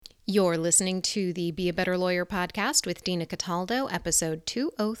You're listening to the Be a Better Lawyer podcast with Dina Cataldo, episode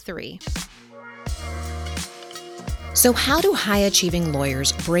 203. So how do high-achieving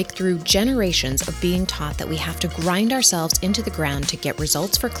lawyers break through generations of being taught that we have to grind ourselves into the ground to get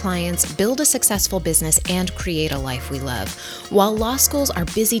results for clients, build a successful business, and create a life we love? While law schools are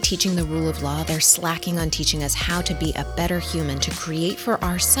busy teaching the rule of law, they're slacking on teaching us how to be a better human to create for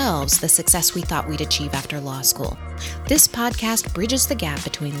ourselves the success we thought we'd achieve after law school. This podcast bridges the gap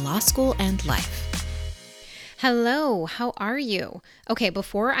between law school and life. Hello, how are you? Okay,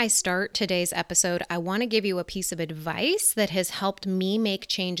 before I start today's episode, I want to give you a piece of advice that has helped me make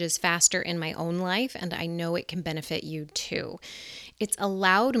changes faster in my own life, and I know it can benefit you too. It's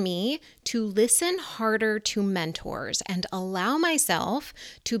allowed me to listen harder to mentors and allow myself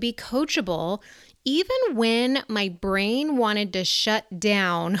to be coachable even when my brain wanted to shut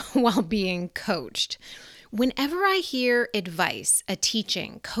down while being coached. Whenever I hear advice, a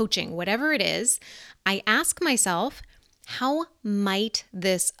teaching, coaching, whatever it is, I ask myself, how might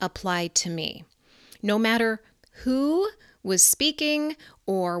this apply to me? No matter who was speaking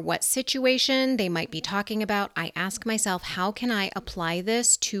or what situation they might be talking about, I ask myself, how can I apply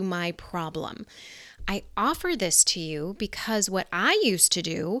this to my problem? I offer this to you because what I used to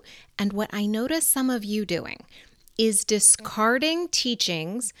do and what I notice some of you doing is discarding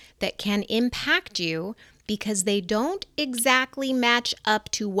teachings that can impact you because they don't exactly match up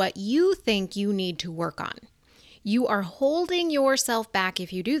to what you think you need to work on. You are holding yourself back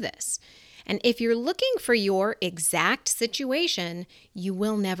if you do this. And if you're looking for your exact situation, you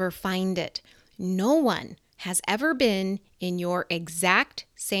will never find it. No one has ever been in your exact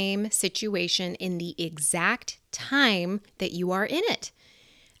same situation in the exact time that you are in it.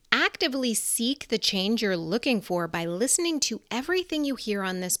 Actively seek the change you're looking for by listening to everything you hear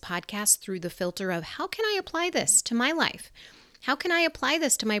on this podcast through the filter of, how can I apply this to my life? How can I apply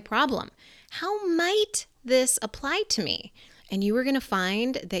this to my problem? How might this apply to me? And you are going to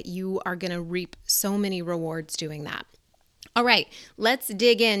find that you are going to reap so many rewards doing that. All right, let's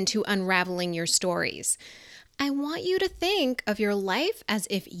dig into unraveling your stories. I want you to think of your life as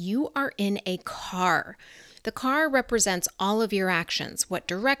if you are in a car. The car represents all of your actions, what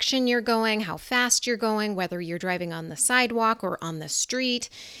direction you're going, how fast you're going, whether you're driving on the sidewalk or on the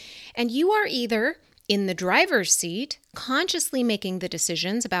street. And you are either in the driver's seat, consciously making the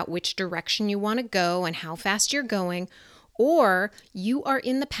decisions about which direction you want to go and how fast you're going, or you are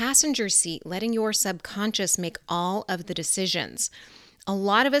in the passenger seat, letting your subconscious make all of the decisions. A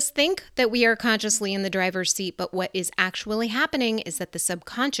lot of us think that we are consciously in the driver's seat, but what is actually happening is that the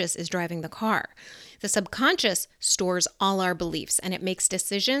subconscious is driving the car. The subconscious stores all our beliefs, and it makes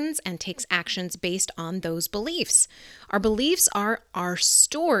decisions and takes actions based on those beliefs. Our beliefs are our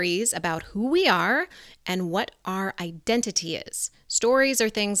stories about who we are and what our identity is. Stories are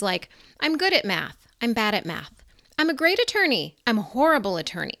things like, I'm good at math, I'm bad at math. I'm a great attorney, I'm a horrible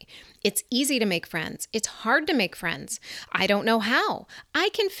attorney. It's easy to make friends. It's hard to make friends. I don't know how. I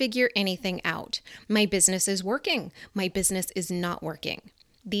can figure anything out. My business is working. My business is not working.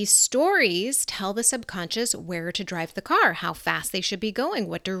 These stories tell the subconscious where to drive the car, how fast they should be going,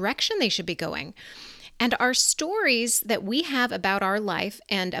 what direction they should be going. And our stories that we have about our life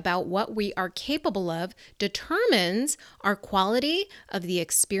and about what we are capable of determines our quality of the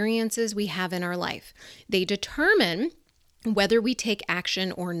experiences we have in our life. They determine whether we take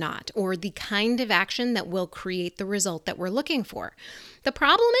action or not, or the kind of action that will create the result that we're looking for. The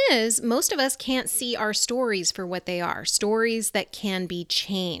problem is, most of us can't see our stories for what they are, stories that can be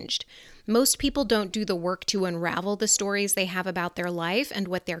changed. Most people don't do the work to unravel the stories they have about their life and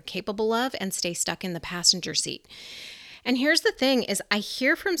what they're capable of and stay stuck in the passenger seat. And here's the thing is, I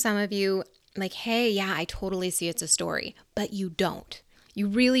hear from some of you like, hey, yeah, I totally see it's a story, but you don't. You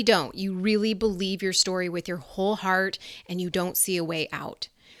really don't. You really believe your story with your whole heart and you don't see a way out.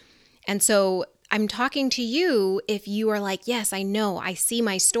 And so I'm talking to you if you are like, yes, I know, I see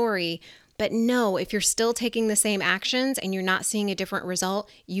my story, but no, if you're still taking the same actions and you're not seeing a different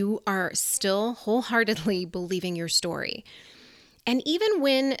result, you are still wholeheartedly believing your story. And even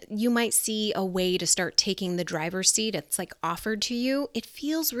when you might see a way to start taking the driver's seat, it's like offered to you, it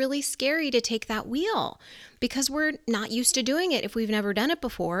feels really scary to take that wheel because we're not used to doing it if we've never done it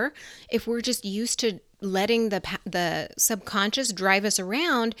before. If we're just used to letting the subconscious drive us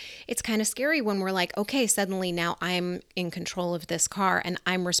around, it's kind of scary when we're like, okay, suddenly now I'm in control of this car and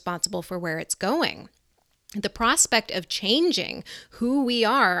I'm responsible for where it's going. The prospect of changing who we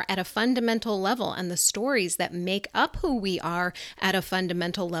are at a fundamental level and the stories that make up who we are at a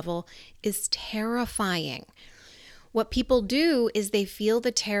fundamental level is terrifying. What people do is they feel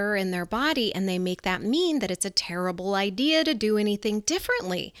the terror in their body and they make that mean that it's a terrible idea to do anything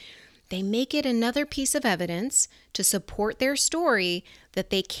differently. They make it another piece of evidence to support their story that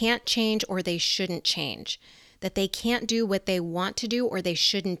they can't change or they shouldn't change, that they can't do what they want to do or they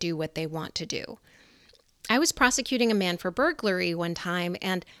shouldn't do what they want to do. I was prosecuting a man for burglary one time,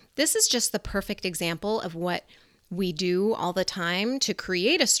 and this is just the perfect example of what we do all the time to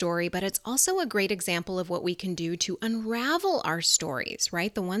create a story, but it's also a great example of what we can do to unravel our stories,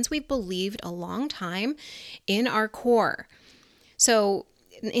 right? The ones we've believed a long time in our core. So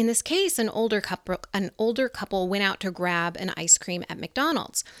in this case, an older couple went out to grab an ice cream at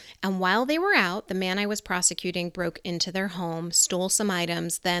McDonald's. And while they were out, the man I was prosecuting broke into their home, stole some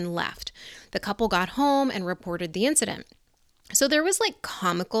items, then left. The couple got home and reported the incident. So there was like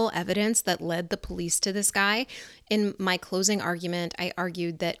comical evidence that led the police to this guy. In my closing argument, I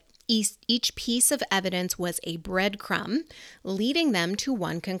argued that each piece of evidence was a breadcrumb, leading them to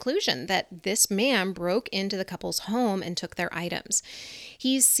one conclusion, that this man broke into the couple's home and took their items.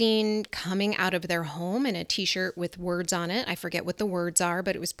 He's seen coming out of their home in a t-shirt with words on it. I forget what the words are,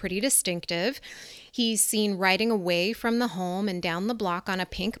 but it was pretty distinctive. He's seen riding away from the home and down the block on a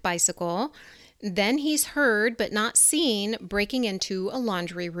pink bicycle. Then he's heard, but not seen, breaking into a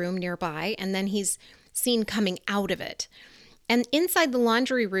laundry room nearby, and then he's seen coming out of it. And inside the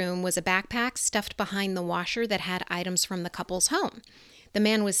laundry room was a backpack stuffed behind the washer that had items from the couple's home. The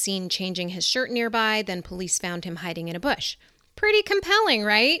man was seen changing his shirt nearby, then police found him hiding in a bush. Pretty compelling,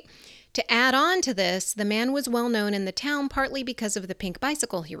 right? To add on to this, the man was well known in the town partly because of the pink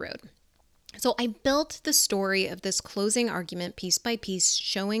bicycle he rode. So I built the story of this closing argument piece by piece,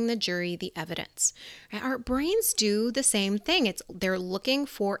 showing the jury the evidence. Our brains do the same thing. They're looking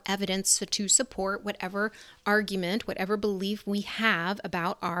for evidence to support whatever argument, whatever belief we have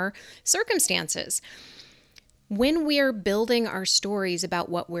about our circumstances. When we're building our stories about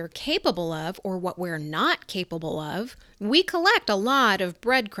what we're capable of or what we're not capable of, we collect a lot of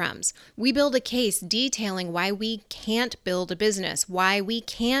breadcrumbs. We build a case detailing why we can't build a business, why we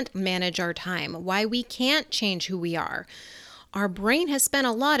can't manage our time, why we can't change who we are. Our brain has spent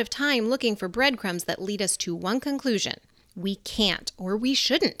a lot of time looking for breadcrumbs that lead us to one conclusion: we can't or we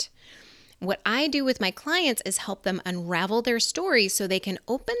shouldn't. What I do with my clients is help them unravel their stories so they can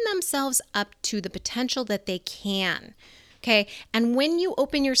open themselves up to the potential that they can. Okay. And when you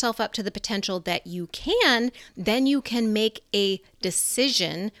open yourself up to the potential that you can, then you can make a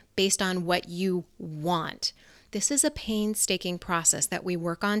decision based on what you want. This is a painstaking process that we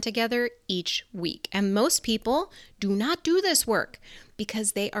work on together each week. And most people do not do this work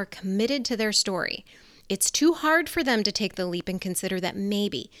because they are committed to their story. It's too hard for them to take the leap and consider that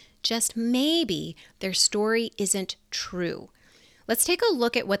maybe, just maybe, their story isn't true. Let's take a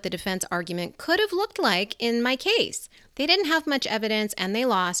look at what the defense argument could have looked like in my case. They didn't have much evidence and they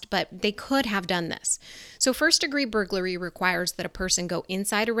lost, but they could have done this. So first-degree burglary requires that a person go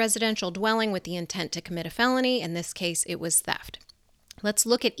inside a residential dwelling with the intent to commit a felony. In this case, it was theft. Let's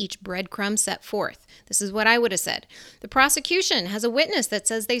look at each breadcrumb set forth. This is what I would have said. The prosecution has a witness that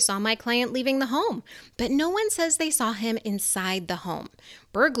says they saw my client leaving the home, but no one says they saw him inside the home.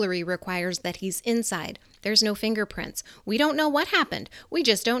 Burglary requires that he's inside. There's no fingerprints. We don't know what happened. We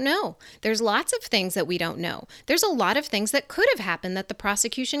just don't know. There's lots of things that we don't know. There's a lot of things that could have happened that the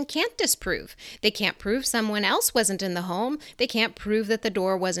prosecution can't disprove. They can't prove someone else wasn't in the home. They can't prove that the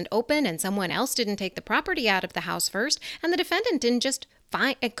door wasn't open and someone else didn't take the property out of the house first, and the defendant didn't just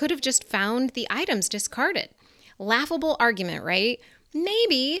it could have just found the items discarded. Laughable argument, right?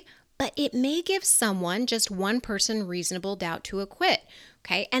 Maybe, but it may give someone, just one person, reasonable doubt to acquit.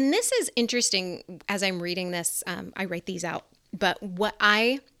 Okay, and this is interesting as I'm reading this. I write these out, but what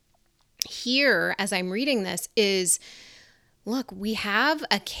I hear as I'm reading this is, look, we have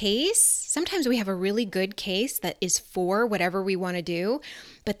a case. Sometimes we have a really good case that is for whatever we want to do,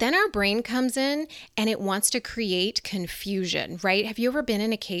 but then our brain comes in and it wants to create confusion, right? Have you ever been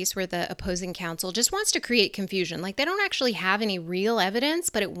in a case where the opposing counsel just wants to create confusion? Like they don't actually have any real evidence,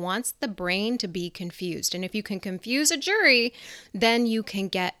 but it wants the brain to be confused. And if you can confuse a jury, then you can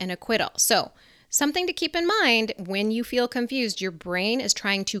get an acquittal. So something to keep in mind when you feel confused, your brain is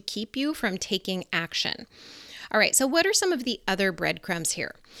trying to keep you from taking action. All right, so what are some of the other breadcrumbs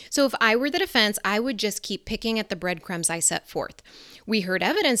here? So if I were the defense, I would just keep picking at the breadcrumbs I set forth. We heard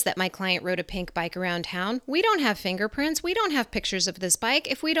evidence that my client rode a pink bike around town. We don't have fingerprints. We don't have pictures of this bike.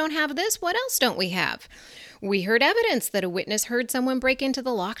 If we don't have this, what else don't we have? We heard evidence that a witness heard someone break into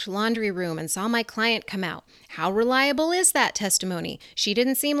the locked laundry room and saw my client come out. How reliable is that testimony? She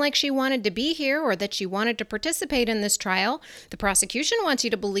didn't seem like she wanted to be here or that she wanted to participate in this trial. The prosecution wants you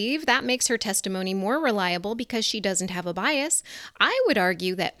to believe that makes her testimony more reliable because she doesn't have a bias. I would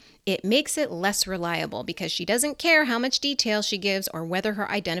argue that it makes it less reliable because she doesn't care how much detail she gives or whether her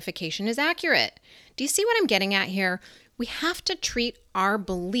identification is accurate. Do you see what I'm getting at here? We have to treat our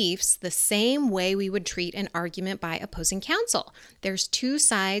beliefs the same way we would treat an argument by opposing counsel. There's two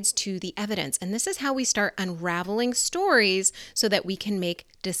sides to the evidence, and this is how we start unraveling stories so that we can make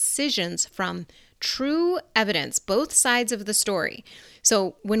decisions from true evidence, both sides of the story.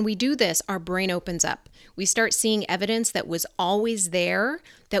 So when we do this, our brain opens up. We start seeing evidence that was always there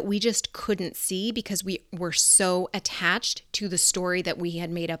that we just couldn't see because we were so attached to the story that we had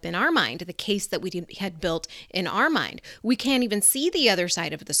made up in our mind, the case that we had built in our mind. We can't even see the other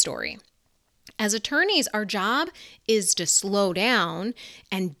side of the story. As attorneys, our job is to slow down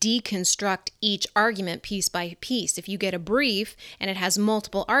and deconstruct each argument piece by piece. If you get a brief and it has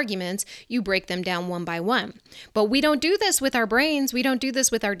multiple arguments, you break them down one by one. But we don't do this with our brains. We don't do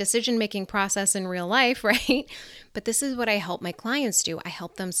this with our decision-making process in real life, right? But this is what I help my clients do. I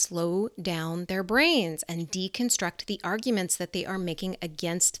help them slow down their brains and deconstruct the arguments that they are making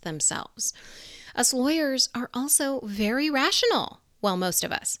against themselves. Us lawyers are also very rational. Well, most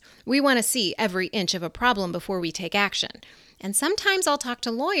of us. We want to see every inch of a problem before we take action. And sometimes I'll talk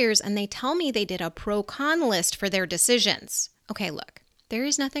to lawyers and they tell me they did a pro-con list for their decisions. Okay, look, there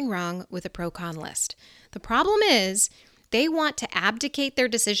is nothing wrong with a pro-con list. The problem is they want to abdicate their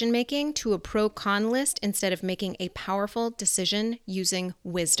decision-making to a pro-con list instead of making a powerful decision using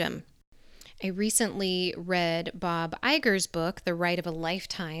wisdom. I recently read Bob Iger's book, The Right of a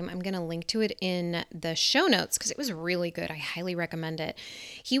Lifetime. I'm going to link to it in the show notes because it was really good. I highly recommend it.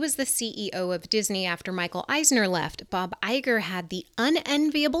 He was the CEO of Disney after Michael Eisner left. Bob Iger had the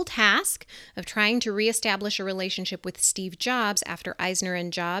unenviable task of trying to reestablish a relationship with Steve Jobs after Eisner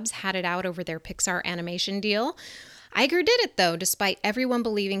and Jobs had it out over their Pixar animation deal. Iger did it, though, despite everyone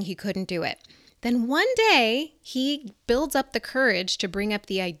believing he couldn't do it. Then one day, he builds up the courage to bring up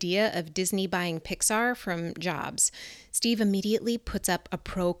the idea of Disney buying Pixar from Jobs. Steve immediately puts up a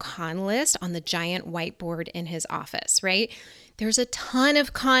pro-con list on the giant whiteboard in his office, right? There's a ton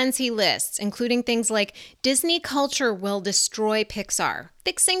of cons he lists, including things like Disney culture will destroy Pixar.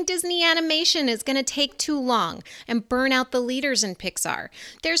 Fixing Disney animation is going to take too long and burn out the leaders in Pixar.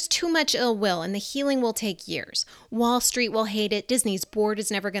 There's too much ill will and the healing will take years. Wall Street will hate it. Disney's board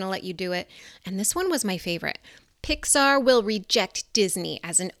is never going to let you do it. And this one was my favorite. Pixar will reject Disney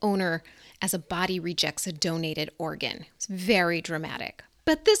as an owner as a body rejects a donated organ. It's very dramatic.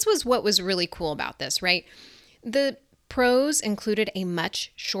 But this was what was really cool about this, right? The pros included a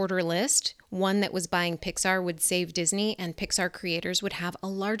much shorter list. One that was buying Pixar would save Disney, and Pixar creators would have a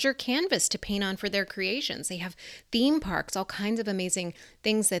larger canvas to paint on for their creations. They have theme parks, all kinds of amazing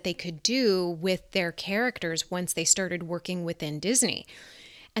things that they could do with their characters once they started working within Disney.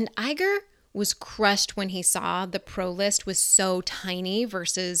 And Iger was crushed when he saw the pro list was so tiny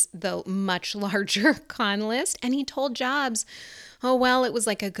versus the much larger con list. And he told Jobs, oh, well, it was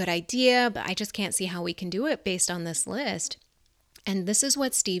like a good idea, but I just can't see how we can do it based on this list. And this is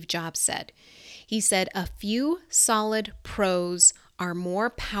what Steve Jobs said. He said, a few solid pros are more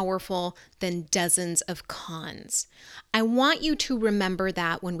powerful than dozens of cons. I want you to remember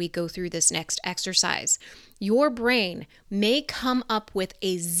that when we go through this next exercise. Your brain may come up with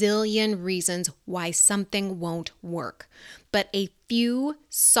a zillion reasons why something won't work, but a few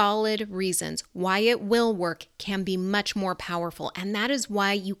solid reasons why it will work can be much more powerful. And that is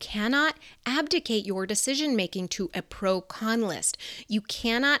why you cannot abdicate your decision making to a pro-con list. You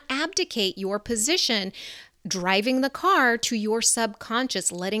cannot abdicate your position driving the car to your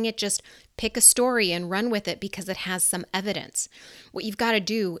subconscious, letting it just pick a story and run with it because it has some evidence. What you've got to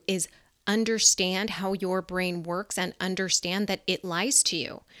do is understand how your brain works and understand that it lies to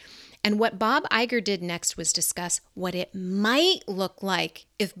you. And what Bob Iger did next was discuss what it might look like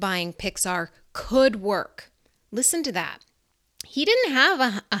if buying Pixar could work. Listen to that. He didn't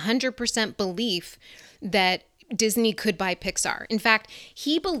have 100% belief that Disney could buy Pixar. In fact,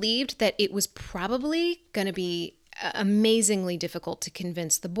 he believed that it was probably going to be amazingly difficult to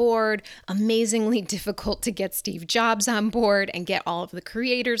convince the board, amazingly difficult to get Steve Jobs on board and get all of the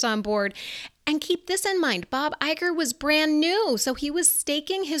creators on board. And keep this in mind, Bob Iger was brand new, so he was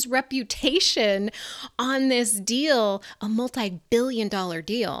staking his reputation on this deal, a multi-billion-dollar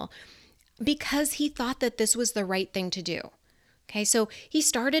deal, because he thought that this was the right thing to do. Okay, so he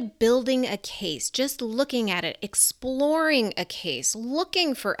started building a case, just looking at it, exploring a case,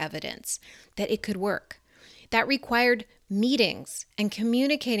 looking for evidence that it could work. That required meetings and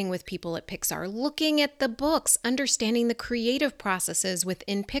communicating with people at Pixar, looking at the books, understanding the creative processes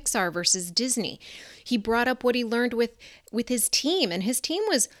within Pixar versus Disney. He brought up what he learned with his team, and his team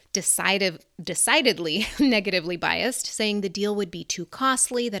was decidedly negatively biased, saying the deal would be too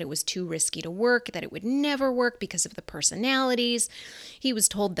costly, that it was too risky to work, that it would never work because of the personalities. He was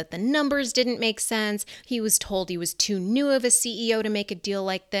told that the numbers didn't make sense. He was told he was too new of a CEO to make a deal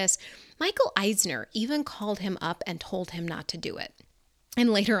like this. Michael Eisner even called him up and told him not to do it. And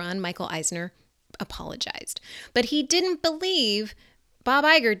later on, Michael Eisner apologized. But Bob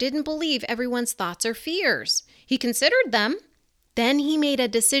Iger didn't believe everyone's thoughts or fears. He considered them. Then he made a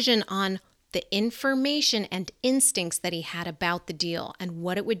decision on the information and instincts that he had about the deal and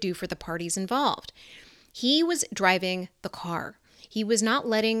what it would do for the parties involved. He was driving the car. He was not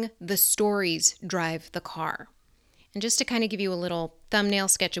letting the stories drive the car. And just to kind of give you a little thumbnail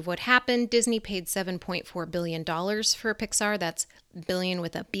sketch of what happened, Disney paid $7.4 billion for Pixar. That's billion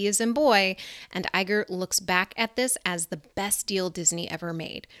with a B as in boy. And Iger looks back at this as the best deal Disney ever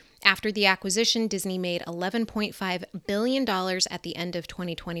made. After the acquisition, Disney made $11.5 billion at the end of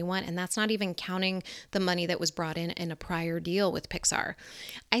 2021, and that's not even counting the money that was brought in a prior deal with Pixar.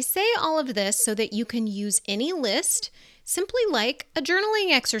 I say all of this so that you can use any list simply like a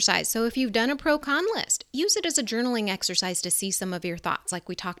journaling exercise. So if you've done a pro-con list, use it as a journaling exercise to see some of your thoughts like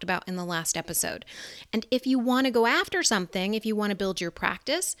we talked about in the last episode. And if you want to go after something, if you want to build your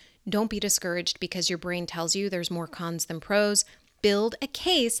practice, don't be discouraged because your brain tells you there's more cons than pros. Build a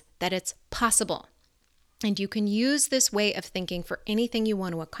case that it's possible. And you can use this way of thinking for anything you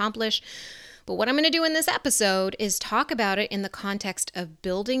want to accomplish. But what I'm going to do in this episode is talk about it in the context of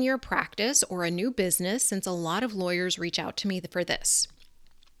building your practice or a new business, since a lot of lawyers reach out to me for this.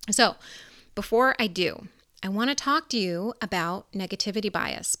 So before I do, I want to talk to you about negativity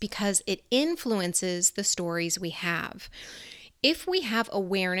bias because it influences the stories we have. If we have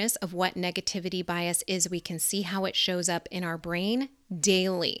awareness of what negativity bias is, we can see how it shows up in our brain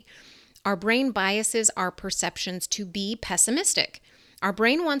daily. Our brain biases our perceptions to be pessimistic. Our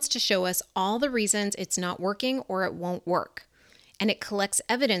brain wants to show us all the reasons it's not working or it won't work. And it collects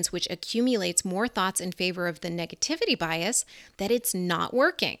evidence which accumulates more thoughts in favor of the negativity bias that it's not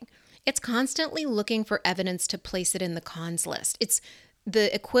working. It's constantly looking for evidence to place it in the cons list. It's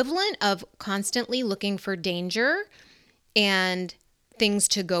the equivalent of constantly looking for danger and things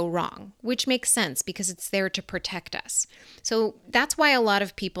to go wrong, which makes sense because it's there to protect us. So that's why a lot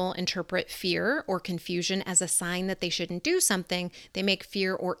of people interpret fear or confusion as a sign that they shouldn't do something. They make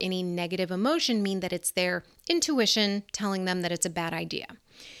fear or any negative emotion mean that it's their intuition telling them that it's a bad idea.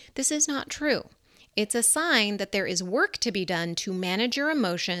 This is not true. It's a sign that there is work to be done to manage your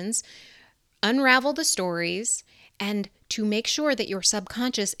emotions, unravel the stories, and to make sure that your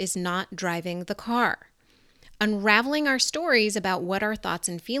subconscious is not driving the car. Unraveling our stories about what our thoughts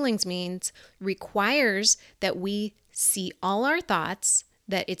and feelings means requires that we see all our thoughts,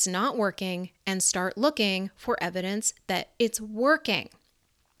 that it's not working, and start looking for evidence that it's working.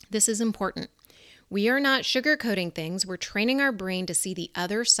 This is important. We are not sugarcoating things. We're training our brain to see the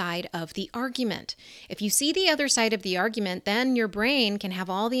other side of the argument. If you see the other side of the argument, then your brain can have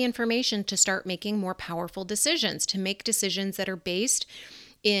all the information to start making more powerful decisions, to make decisions that are based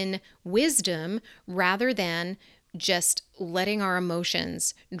in wisdom rather than just letting our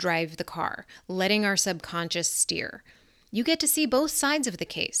emotions drive the car, letting our subconscious steer. You get to see both sides of the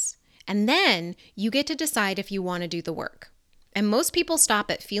case, and then you get to decide if you want to do the work. And most people stop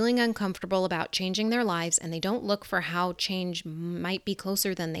at feeling uncomfortable about changing their lives, and they don't look for how change might be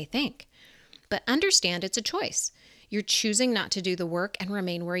closer than they think. But understand it's a choice. You're choosing not to do the work and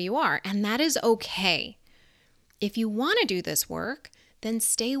remain where you are, and that is okay. If you want to do this work, then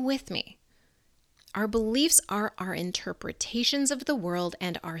stay with me. Our beliefs are our interpretations of the world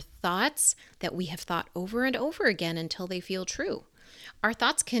and our thoughts that we have thought over and over again until they feel true. Our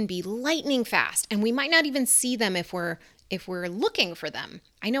thoughts can be lightning fast, and we might not even see them if we're looking for them.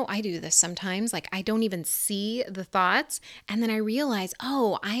 I know I do this sometimes. Like I don't even see the thoughts, and then I realize,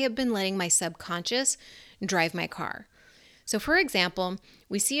 oh, I have been letting my subconscious drive my car. So for example,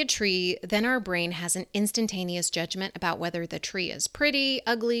 we see a tree, then our brain has an instantaneous judgment about whether the tree is pretty,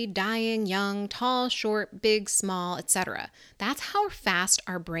 ugly, dying, young, tall, short, big, small, etc. That's how fast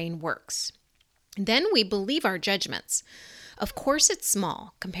our brain works. Then we believe our judgments. Of course it's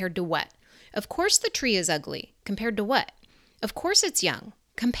small, compared to what? Of course the tree is ugly, compared to what? Of course it's young,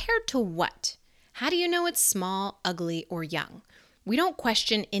 compared to what? How do you know it's small, ugly, or young? We don't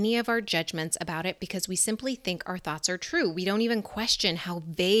question any of our judgments about it because we simply think our thoughts are true. We don't even question how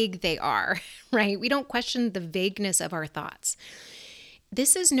vague they are, right? We don't question the vagueness of our thoughts.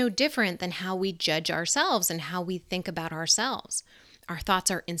 This is no different than how we judge ourselves and how we think about ourselves. Our thoughts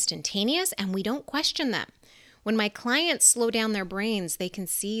are instantaneous and we don't question them. When my clients slow down their brains, they can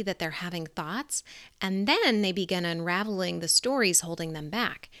see that they're having thoughts, and then they begin unraveling the stories holding them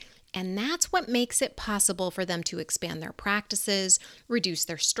back. And that's what makes it possible for them to expand their practices, reduce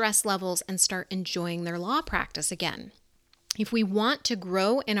their stress levels, and start enjoying their law practice again. If we want to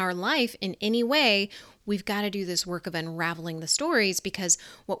grow in our life in any way, we've got to do this work of unraveling the stories, because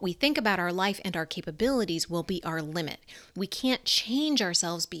what we think about our life and our capabilities will be our limit. We can't change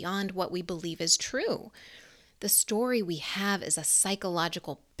ourselves beyond what we believe is true. The story we have is a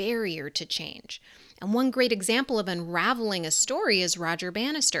psychological barrier to change. And one great example of unraveling a story is Roger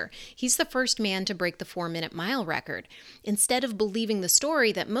Bannister. He's the first man to break the 4-minute mile record. Instead of believing the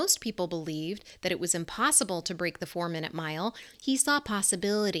story that most people believed, that it was impossible to break the 4-minute mile, he saw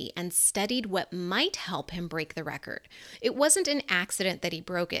possibility and studied what might help him break the record. It wasn't an accident that he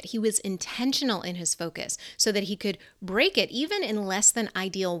broke it. He was intentional in his focus so that he could break it even in less than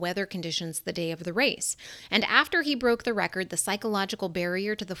ideal weather conditions the day of the race. And after he broke the record, the psychological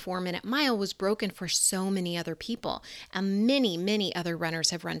barrier to the 4-minute mile was broken for so many other people, and many other runners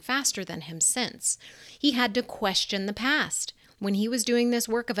have run faster than him since. He had to question the past. When he was doing this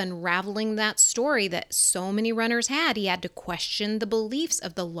work of unraveling that story that so many runners had, he had to question the beliefs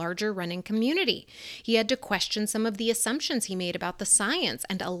of the larger running community. He had to question some of the assumptions he made about the science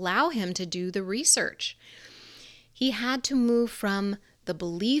and allow him to do the research. He had to move from the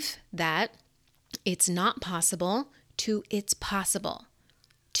belief that it's not possible to it's possible,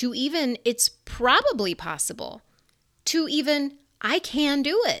 to even it's probably possible, to even I can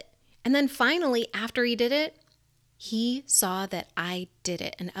do it. And then finally, after he did it, he saw that I did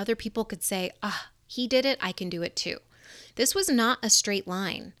it. And other people could say, he did it, I can do it too. This was not a straight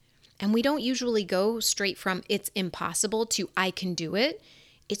line. And we don't usually go straight from it's impossible to I can do it.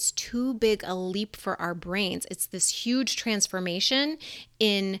 It's too big a leap for our brains. It's this huge transformation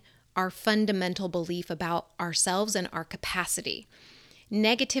in our fundamental belief about ourselves and our capacity.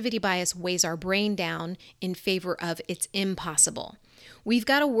 Negativity bias weighs our brain down in favor of it's impossible. We've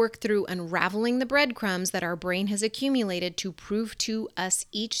got to work through unraveling the breadcrumbs that our brain has accumulated to prove to us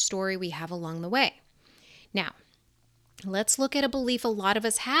each story we have along the way. Now, let's look at a belief a lot of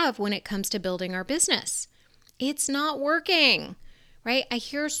us have when it comes to building our business. It's not working, right? I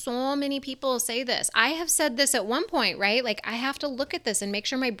hear so many people say this. I have said this at one point, right? Like I have to look at this and make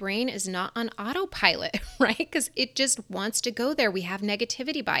sure my brain is not on autopilot, right? Because it just wants to go there. We have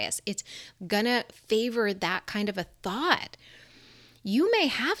negativity bias. It's gonna favor that kind of a thought. You may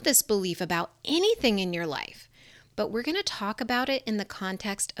have this belief about anything in your life, but we're gonna talk about it in the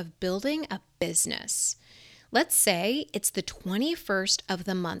context of building a business. Let's say it's the 21st of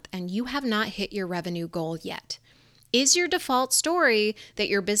the month and you have not hit your revenue goal yet. Is your default story that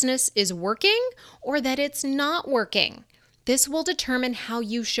your business is working or that it's not working? This will determine how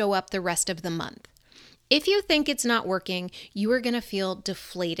you show up the rest of the month. If you think it's not working, you are going to feel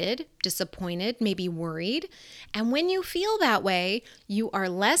deflated, disappointed, maybe worried. And when you feel that way, you are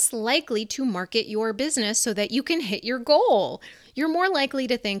less likely to market your business so that you can hit your goal. You're more likely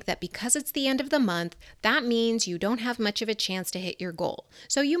to think that because it's the end of the month, that means you don't have much of a chance to hit your goal.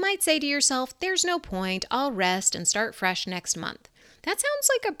 So you might say to yourself, there's no point, I'll rest and start fresh next month. That sounds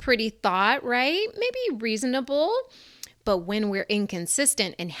like a pretty thought, right? Maybe reasonable. But when we're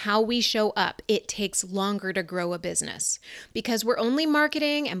inconsistent in how we show up, it takes longer to grow a business because we're only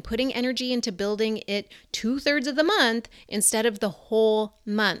marketing and putting energy into building it 2/3 of the month instead of the whole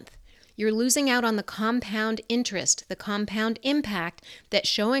month. You're losing out on the compound interest, the compound impact that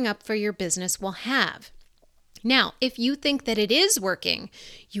showing up for your business will have. Now, if you think that it is working,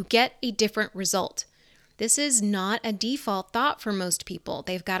 you get a different result. This is not a default thought for most people.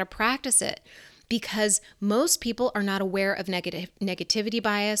 They've got to practice it. Because most people are not aware of negativity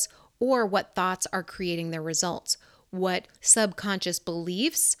bias or what thoughts are creating their results, what subconscious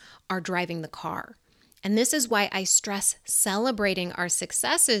beliefs are driving the car. And this is why I stress celebrating our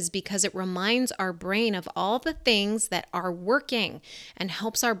successes, because it reminds our brain of all the things that are working and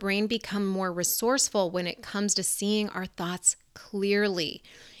helps our brain become more resourceful when it comes to seeing our thoughts clearly.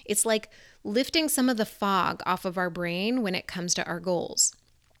 It's like lifting some of the fog off of our brain when it comes to our goals.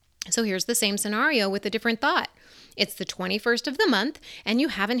 So here's the same scenario with a different thought. It's the 21st of the month and you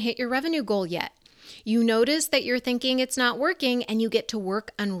haven't hit your revenue goal yet. You notice that you're thinking it's not working and you get to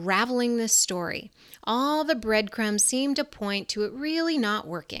work unraveling this story. All the breadcrumbs seem to point to it really not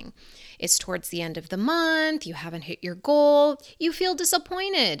working. It's towards the end of the month, you haven't hit your goal, you feel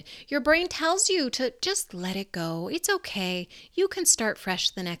disappointed. Your brain tells you to just let it go. It's okay. You can start fresh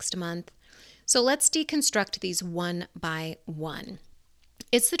the next month. So let's deconstruct these one by one.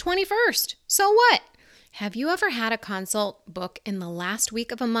 It's the 21st. So what? Have you ever had a consult book in the last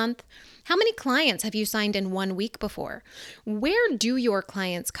week of a month? How many clients have you signed in 1 week before? Where do your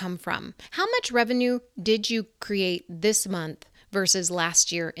clients come from? How much revenue did you create this month versus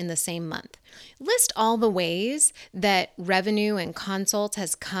last year in the same month? List all the ways that revenue and consults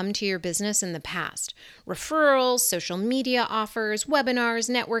has come to your business in the past. Referrals, social media offers, webinars,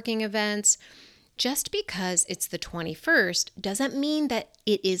 networking events. Just because it's the 21st doesn't mean that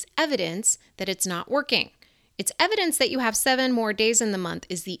it is evidence that it's not working. It's evidence that you have 7 more days in the month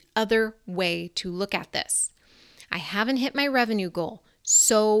is the other way to look at this. I haven't hit my revenue goal.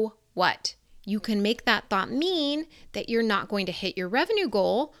 So what? You can make that thought mean that you're not going to hit your revenue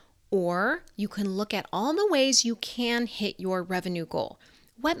goal, or you can look at all the ways you can hit your revenue goal.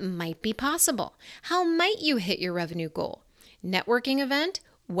 What might be possible? How might you hit your revenue goal? Networking event,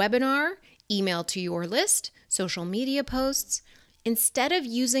 webinar, email to your list, social media posts. Instead of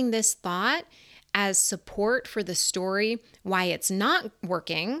using this thought as support for the story, why it's not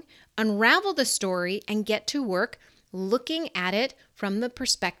working, unravel the story and get to work looking at it from the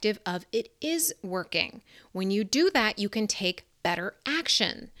perspective of it is working. When you do that, you can take better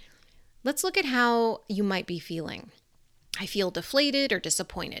action. Let's look at how you might be feeling. I feel deflated or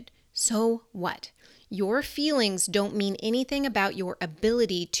disappointed. So what? Your feelings don't mean anything about your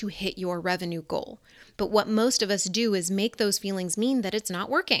ability to hit your revenue goal. But what most of us do is make those feelings mean that it's not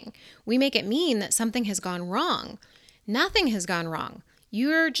working. We make it mean that something has gone wrong. Nothing has gone wrong.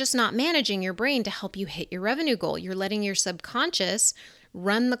 You're just not managing your brain to help you hit your revenue goal. You're letting your subconscious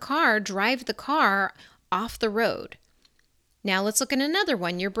run the car, drive the car off the road. Now let's look at another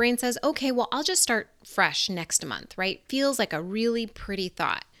one. Your brain says, okay, well, I'll just start fresh next month, right? Feels like a really pretty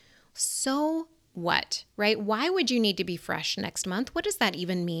thought. So what, right? Why would you need to be fresh next month? What does that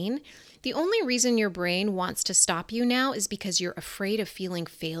even mean? The only reason your brain wants to stop you now is because you're afraid of feeling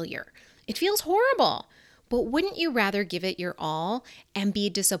failure. It feels horrible. But wouldn't you rather give it your all and be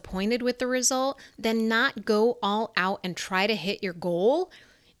disappointed with the result than not go all out and try to hit your goal?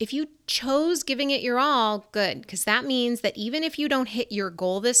 If you chose giving it your all, good, because that means that even if you don't hit your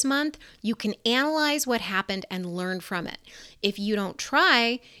goal this month, you can analyze what happened and learn from it. If you don't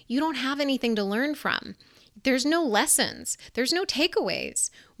try, you don't have anything to learn from. There's no lessons. There's no takeaways.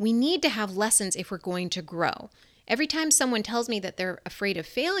 We need to have lessons if we're going to grow. Every time someone tells me that they're afraid of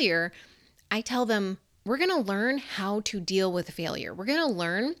failure, I tell them, we're going to learn how to deal with failure. We're going to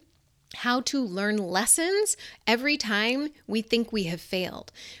learn how to learn lessons every time we think we have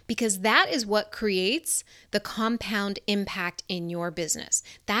failed, because that is what creates the compound impact in your business.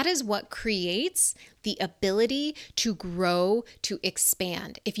 That is what creates the ability to grow, to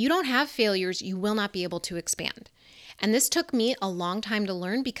expand. If you don't have failures, you will not be able to expand. And this took me a long time to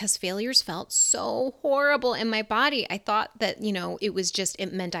learn because failures felt so horrible in my body. I thought that,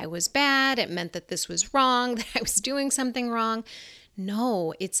 it meant I was bad. It meant that this was wrong, that I was doing something wrong.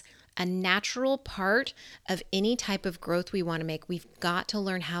 No, it's a natural part of any type of growth we want to make. We've got to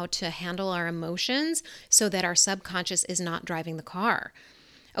learn how to handle our emotions so that our subconscious is not driving the car.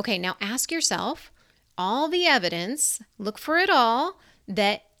 Okay, now ask yourself all the evidence, look for it all,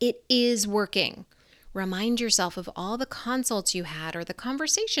 that it is working. Remind yourself of all the consults you had or the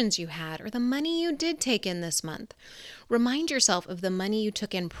conversations you had or the money you did take in this month. Remind yourself of the money you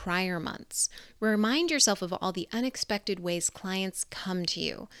took in prior months. Remind yourself of all the unexpected ways clients come to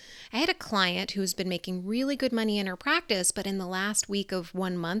you. I had a client who's been making really good money in her practice, but in the last week of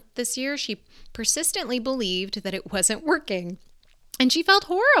 1 month this year, she persistently believed that it wasn't working. And she felt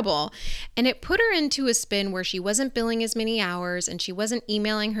horrible. And it put her into a spin where she wasn't billing as many hours and she wasn't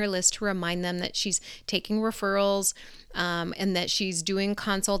emailing her list to remind them that she's taking referrals and that she's doing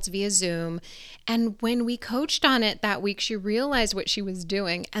consults via Zoom. And when we coached on it that week, she realized what she was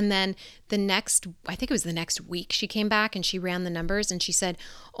doing. And then the next week, she came back and she ran the numbers and she said,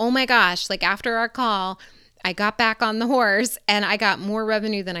 oh my gosh, like after our call, I got back on the horse and I got more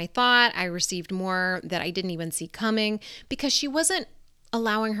revenue than I thought. I received more that I didn't even see coming because she wasn't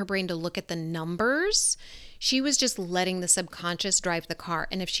allowing her brain to look at the numbers. She was just letting the subconscious drive the car.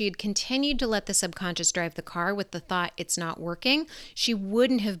 And if she had continued to let the subconscious drive the car with the thought it's not working, she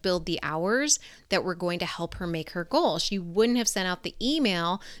wouldn't have billed the hours that were going to help her make her goal. She wouldn't have sent out the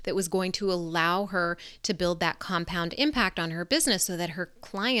email that was going to allow her to build that compound impact on her business so that her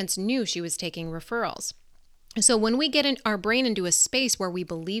clients knew she was taking referrals. So when we get our brain into a space where we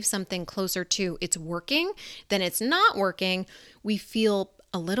believe something closer to it's working than it's not working, we feel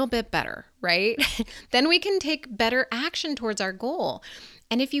a little bit better, right? Then we can take better action towards our goal.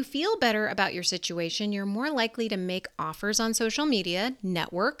 And if you feel better about your situation, you're more likely to make offers on social media,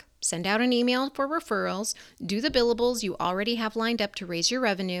 network, send out an email for referrals, do the billables you already have lined up to raise your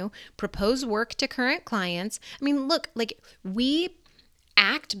revenue, propose work to current clients. I mean, look, we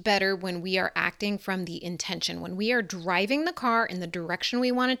act better when we are acting from the intention. When we are driving the car in the direction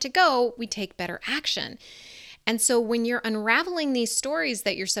we want it to go, we take better action. And so when you're unraveling these stories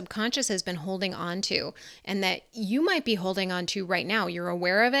that your subconscious has been holding on to and that you might be holding on to right now, you're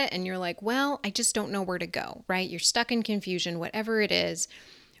aware of it and you're like, well, I just don't know where to go, right? You're stuck in confusion, whatever it is.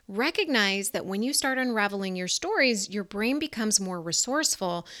 Recognize that when you start unraveling your stories, your brain becomes more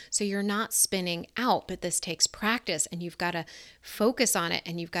resourceful, so you're not spinning out. But this takes practice and you've got to focus on it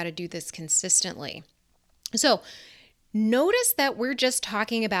and you've got to do this consistently. So notice that we're just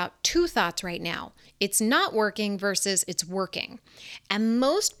talking about two thoughts right now. It's not working versus it's working. And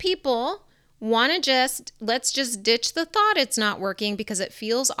most people want to let's just ditch the thought it's not working because it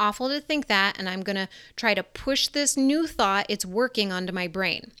feels awful to think that, and I'm going to try to push this new thought it's working onto my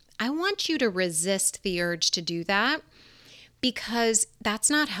brain. I want you to resist the urge to do that because that's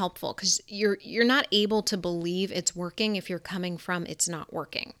not helpful because you're not able to believe it's working if you're coming from it's not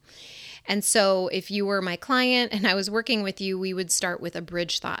working. And so if you were my client and I was working with you, we would start with a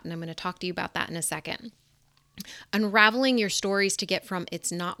bridge thought, and I'm going to talk to you about that in a second. Unraveling your stories to get from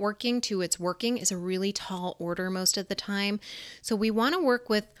it's not working to it's working is a really tall order most of the time. So we want to work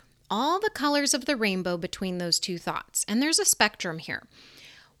with all the colors of the rainbow between those two thoughts. And there's a spectrum here.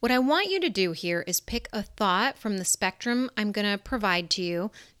 What I want you to do here is pick a thought from the spectrum I'm going to provide to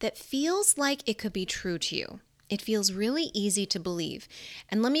you that feels like it could be true to you. It feels really easy to believe.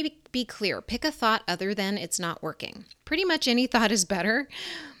 And let me be clear, pick a thought other than it's not working. Pretty much any thought is better.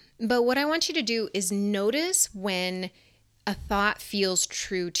 But what I want you to do is notice when a thought feels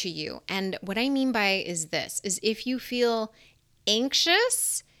true to you. And what I mean by is if you feel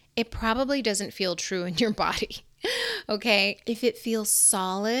anxious, it probably doesn't feel true in your body. Okay? If it feels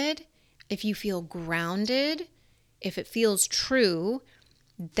solid, if you feel grounded, if it feels true,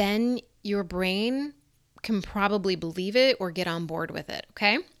 then your brain can probably believe it or get on board with it,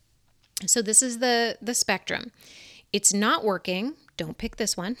 okay? So this is the spectrum. It's not working. Don't pick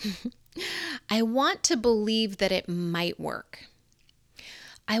this one. I want to believe that it might work.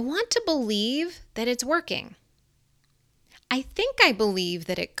 I want to believe that it's working. I think I believe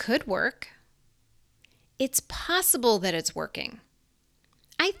that it could work. It's possible that it's working.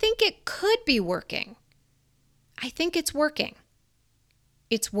 I think it could be working. I think it's working.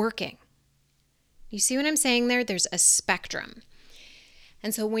 It's working. You see what I'm saying there? There's a spectrum.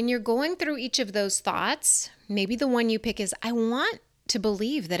 And so when you're going through each of those thoughts, maybe the one you pick is, I want to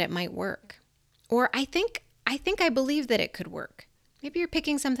believe that it might work. Or I think I believe that it could work. Maybe you're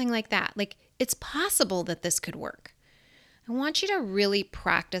picking something like that. Like, it's possible that this could work. I want you to really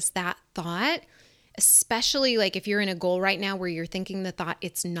practice that thought, especially like if you're in a goal right now where you're thinking the thought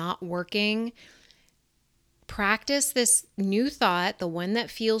it's not working. Practice this new thought, the one that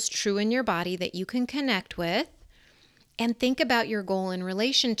feels true in your body that you can connect with, and think about your goal in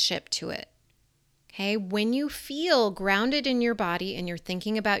relationship to it. Okay, when you feel grounded in your body and you're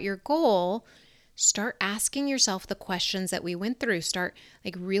thinking about your goal, start asking yourself the questions that we went through. Start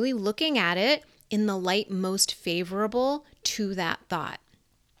like really looking at it in the light most favorable to that thought.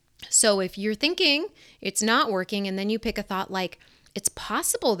 So if you're thinking it's not working and then you pick a thought like, it's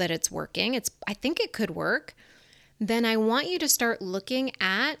possible that it's working, I think it could work, then I want you to start looking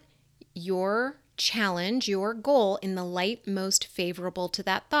at your challenge, your goal in the light most favorable to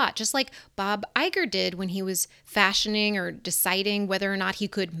that thought. Just like Bob Iger did when he was fashioning or deciding whether or not he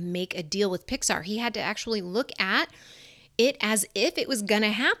could make a deal with Pixar. He had to actually look at it as if it was going to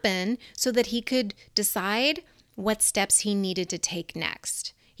happen so that he could decide what steps he needed to take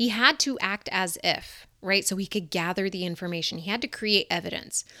next. He had to act as if, right? So he could gather the information. He had to create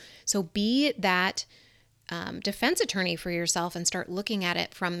evidence. So be that defense attorney for yourself and start looking at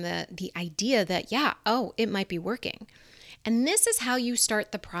it from the idea that, it might be working. And this is how you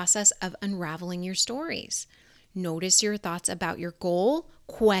start the process of unraveling your stories. Notice your thoughts about your goal,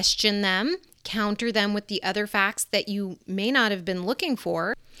 question them, counter them with the other facts that you may not have been looking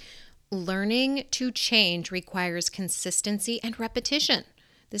for. Learning to change requires consistency and repetition.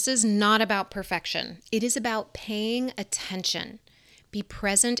 This is not about perfection. It is about paying attention. Be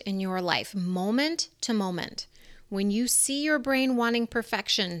present in your life, moment to moment. When you see your brain wanting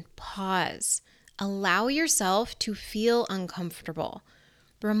perfection, pause. Allow yourself to feel uncomfortable.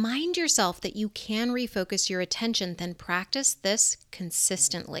 Remind yourself that you can refocus your attention, then practice this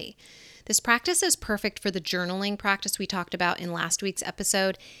consistently. This practice is perfect for the journaling practice we talked about in last week's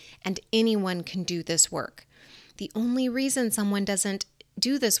episode, and anyone can do this work. The only reason someone doesn't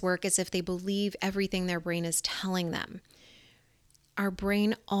do this work is if they believe everything their brain is telling them. Our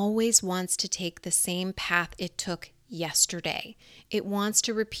brain always wants to take the same path it took yesterday. It wants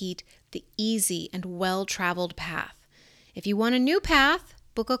to repeat the easy and well-traveled path. If you want a new path,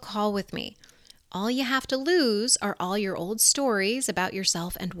 book a call with me. All you have to lose are all your old stories about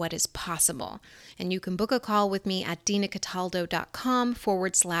yourself and what is possible. And you can book a call with me at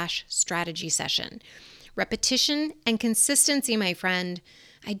dinacataldo.com/strategy session. Repetition and consistency, my friend.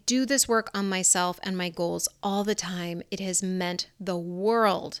 I do this work on myself and my goals all the time. It has meant the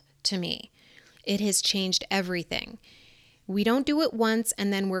world to me. It has changed everything. We don't do it once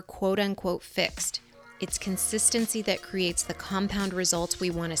and then we're quote unquote fixed. It's consistency that creates the compound results we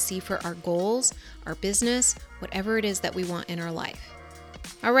want to see for our goals, our business, whatever it is that we want in our life.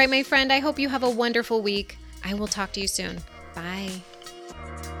 All right, my friend, I hope you have a wonderful week. I will talk to you soon. Bye.